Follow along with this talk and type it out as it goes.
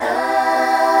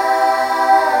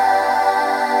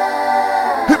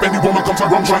If any woman comes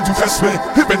around trying to test me,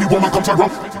 if any woman comes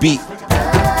around, beat.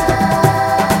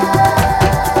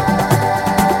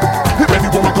 If any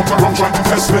woman comes around trying to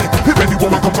test me, if any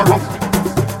woman comes around,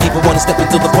 People wanna step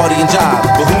into the party and jive,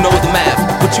 but who knows the math?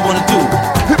 What you wanna do?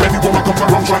 if any woman comes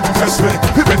around trying to test me,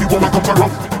 if any woman comes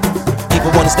around,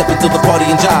 People wanna step into the party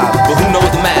and jive, but who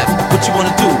knows the math? What you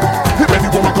wanna do? if any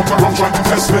woman comes around trying to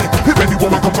test me, if any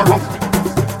woman comes around,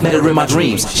 Met her in my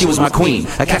dreams, she was my queen.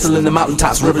 A castle in the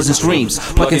mountaintops, rivers and streams.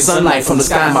 Plucking sunlight from the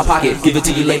sky in my pocket. Give it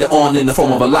to you later on in the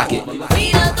form of a locket.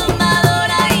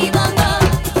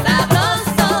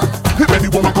 if any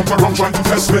woman comes around trying to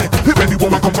test me, if any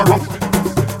woman comes around,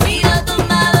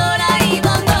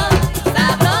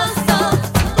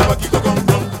 Tabaquito con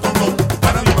ron,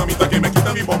 para mi mamita que me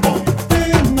quita mi bombón.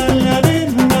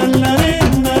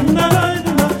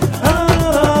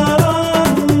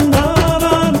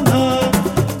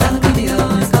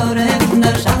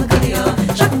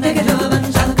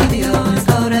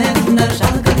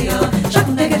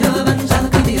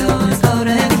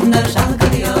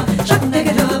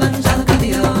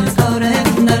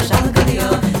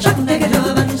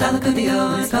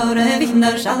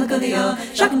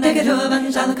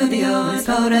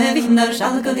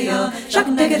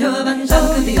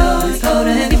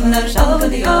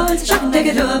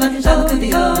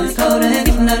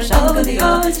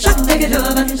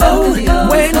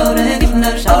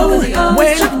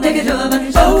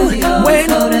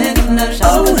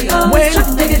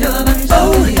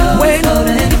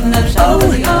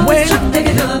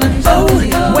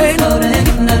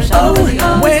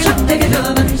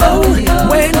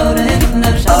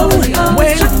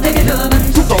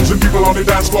 on the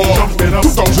dance floor, jumping up.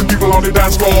 2,000 people on the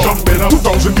dance floor, jumping up.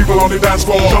 2,000 people on the dance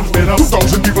floor, jumping up.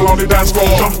 2,000 people on the dance floor,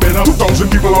 jumping up.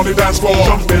 2,000 people on the dance floor,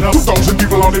 jumping up. 2,000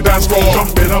 people on the dance floor,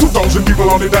 jumping up. 2,000 people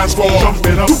on the dance floor,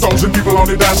 jumping up. 2,000 people on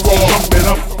the dance floor, jumping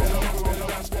up.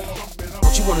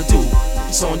 What you wanna do?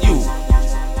 It's on you.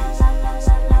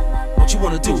 What you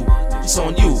wanna do? It's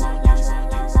on you.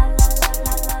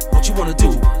 What you wanna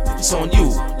do? It's on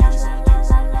you.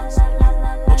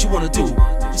 What you wanna do?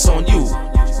 It's on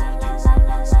you.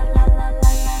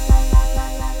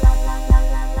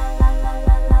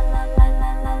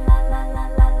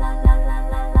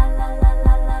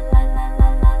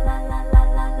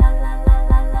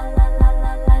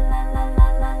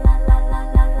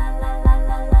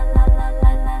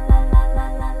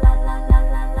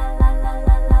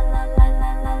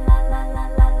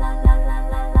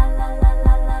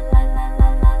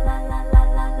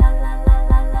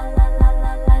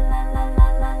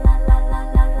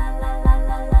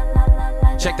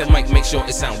 Check that mic, make sure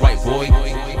it sound right, boy.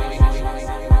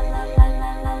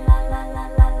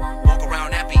 Walk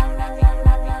around happy.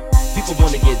 People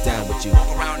wanna get down with you.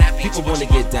 Walk around happy. People wanna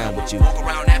get down with you. Walk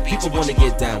around happy. People wanna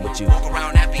get down with you. Walk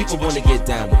around happy. People wanna get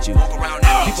down with you. Walk around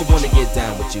happy. People wanna get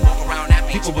down with you. Walk around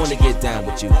happy. People wanna get down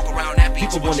with you. Walk around happy.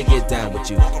 People wanna get down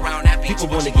with you. Walk around happy. People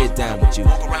wanna get down with you.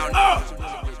 Walk around